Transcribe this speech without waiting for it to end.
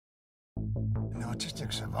An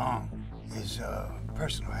autistic savant is a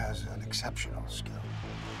person who has an exceptional skill.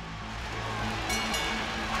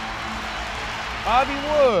 Bobby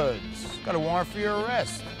Woods, got a warrant for your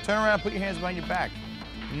arrest. Turn around, put your hands behind your back.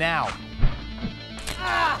 Now.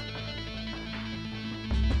 Ah!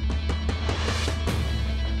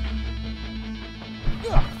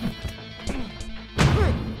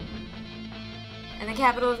 And the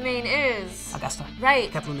capital of Maine is? Augusta. Right.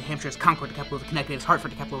 The capital of New Hampshire is Concord. The capital of Connecticut is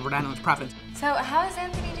Hartford. The capital of Rhode Island is Providence. So how is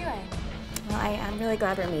Anthony doing? Well, I'm really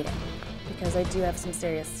glad we're meeting, because I do have some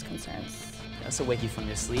serious concerns. That's to wake you from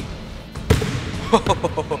your sleep.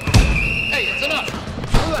 Hey, it's enough!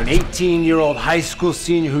 An 18-year-old high school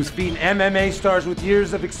senior who's beaten MMA stars with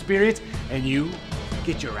years of experience, and you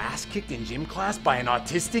get your ass kicked in gym class by an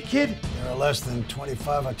autistic kid? There are less than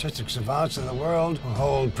 25 autistic savants in the world who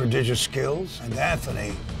hold prodigious skills, and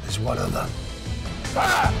Anthony is one of them.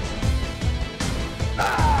 Ah!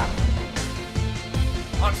 Ah!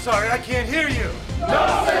 I'm sorry, I can't hear you.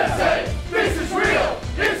 No, Sensei! This is real!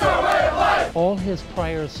 It's our way of life! All his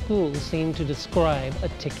prior schools seem to describe a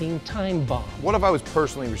ticking time bomb. What if I was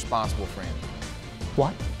personally responsible for him?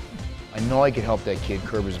 What? I know I could help that kid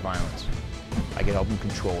curb his violence. I could help him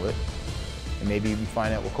control it, and maybe even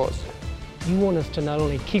find out what caused it. You want us to not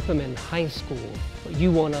only keep him in high school, but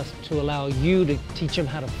you want us to allow you to teach him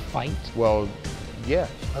how to fight? Well, yeah.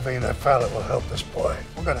 Having that fella will help this boy.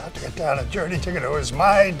 We're gonna have to get down a journey to get into his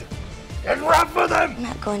mind. Get rough with him! I'm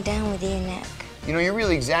not going down with you, Nick. You know, you're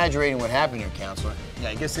really exaggerating what happened here, counselor. Yeah,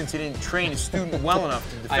 I guess since he didn't train a student well enough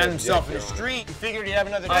to defend himself in the street, he figured he'd have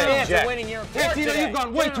another chance of winning your court today. You've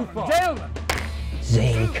gone way too far.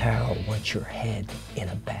 Zane Carroll wants your head in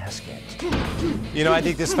a basket. You know, I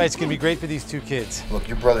think this fight's gonna be great for these two kids. Look,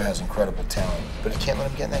 your brother has incredible talent, but you can't let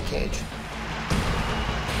him get in that cage.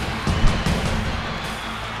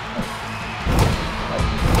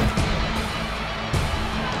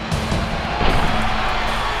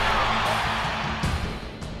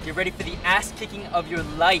 Get ready for the ass-kicking of your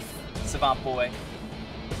life, Savant Boy.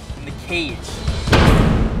 In the cage.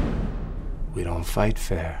 We don't fight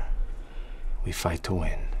fair. We fight to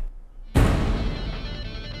win.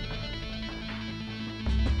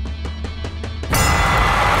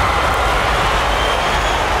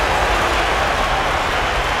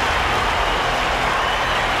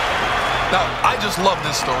 Now, I just love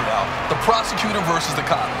this story now. The prosecutor versus the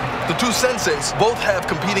cop. The two senseis both have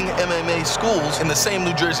competing MMA schools in the same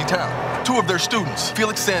New Jersey town. Two of their students,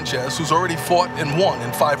 Felix Sanchez, who's already fought and won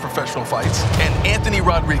in 5 professional fights, and Anthony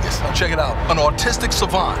Rodriguez, now check it out, an autistic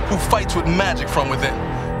savant who fights with magic from within.